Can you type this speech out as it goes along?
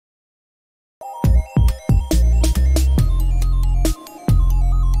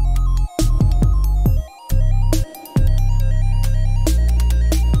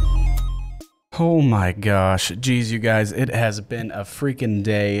Oh my gosh. Geez, you guys, it has been a freaking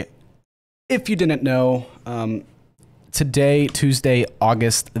day. If you didn't know, today, Tuesday,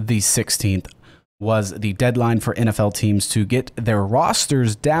 August the 16th, was the deadline for NFL teams to get their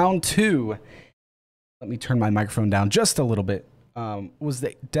rosters down to, let me turn my microphone down just a little bit, was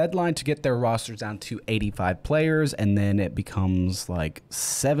the deadline to get their rosters down to 85 players, and then it becomes like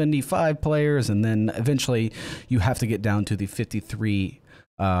 75 players, and then eventually you have to get down to the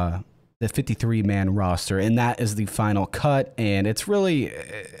 53-man roster, and that is the final cut. And it's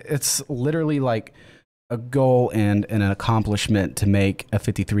literally like a goal and an accomplishment to make a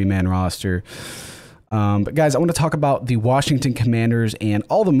 53-man roster. But guys, I want to talk about the Washington Commanders and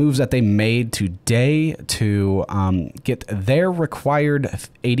all the moves that they made today to get their required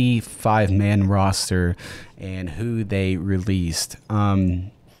 85-man roster and who they released.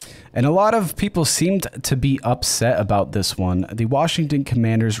 And a lot of people seemed to be upset about this one. The Washington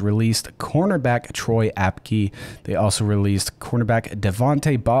Commanders released cornerback Troy Apke. They also released cornerback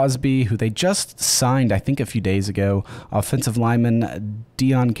De'Vante Bausby, who they just signed, I think, a few days ago. Offensive lineman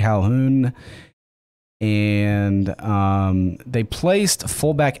Deion Calhoun. And they placed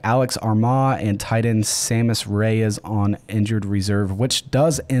fullback Armah and tight end Sammis Reyes on injured reserve, which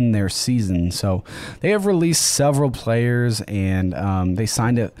does end their season. So they have released several players, and they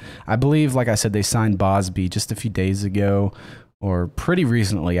signed it. I believe, like I said, they signed Bausby just a few days ago, or pretty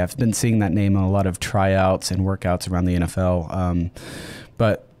recently. I've been seeing that name on a lot of tryouts and workouts around the NFL.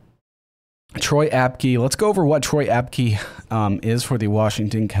 But Troy Apke, let's go over what Troy Apke is for the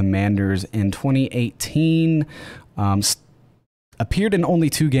Washington Commanders. In 2018, appeared in only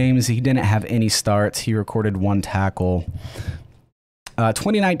 2 games. He didn't have any starts. He recorded 1 tackle.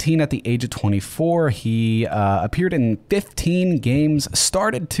 2019, at the age of 24, he appeared in 15 games,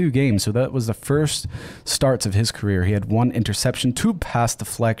 started 2 games. So that was the first starts of his career. He had 1 interception, 2 pass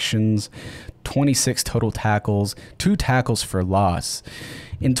deflections, 26 total tackles, 2 tackles for loss.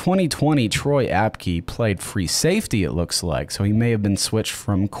 In 2020, Troy Apke played free safety, it looks like, so he may have been switched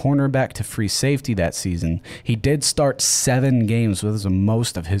from cornerback to free safety that season. He did start 7 games, so this is the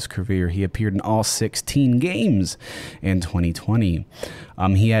most of his career. He appeared in all 16 games in 2020.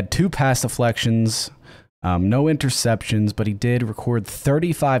 He had 2 pass deflections, no interceptions, but he did record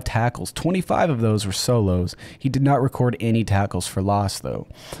 35 tackles. 25 of those were solos. He did not record any tackles for loss, though.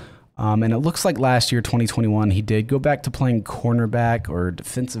 And it looks like last year, 2021, he did go back to playing cornerback or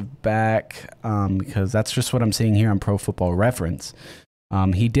defensive back, because that's just what I'm seeing here on Pro Football Reference.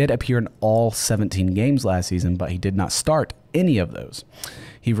 He did appear in all 17 games last season, but he did not start any of those.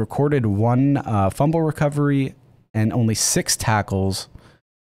 He recorded 1 fumble recovery and only 6 tackles,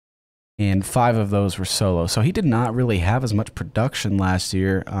 and 5 of those were solo. So he did not really have as much production last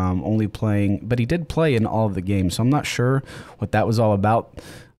year, but he did play in all of the games. So I'm not sure what that was all about.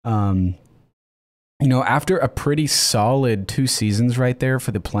 You know, after a pretty solid 2 seasons right there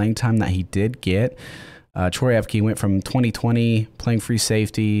for the playing time that he did get, Troy Apke went from 2020 playing free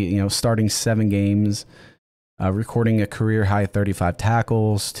safety, starting 7 games, recording a career high 35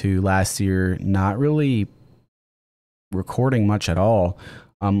 tackles, to last year not really recording much at all.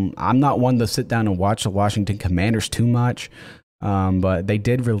 I'm not one to sit down and watch the Washington Commanders too much, but they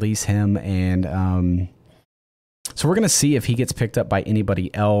did release him, and so we're going to see if he gets picked up by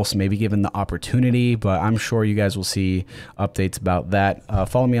anybody else, maybe given the opportunity, but I'm sure you guys will see updates about that.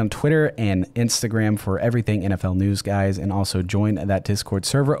 Follow me on Twitter and Instagram for everything NFL news, guys, and also join that Discord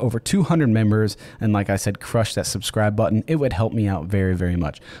server. Over 200 members, and like I said, crush that subscribe button. It would help me out very, very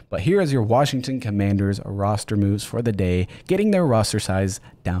much. But here is your Washington Commanders roster moves for the day, getting their roster size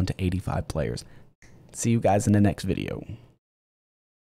down to 85 players. See you guys in the next video.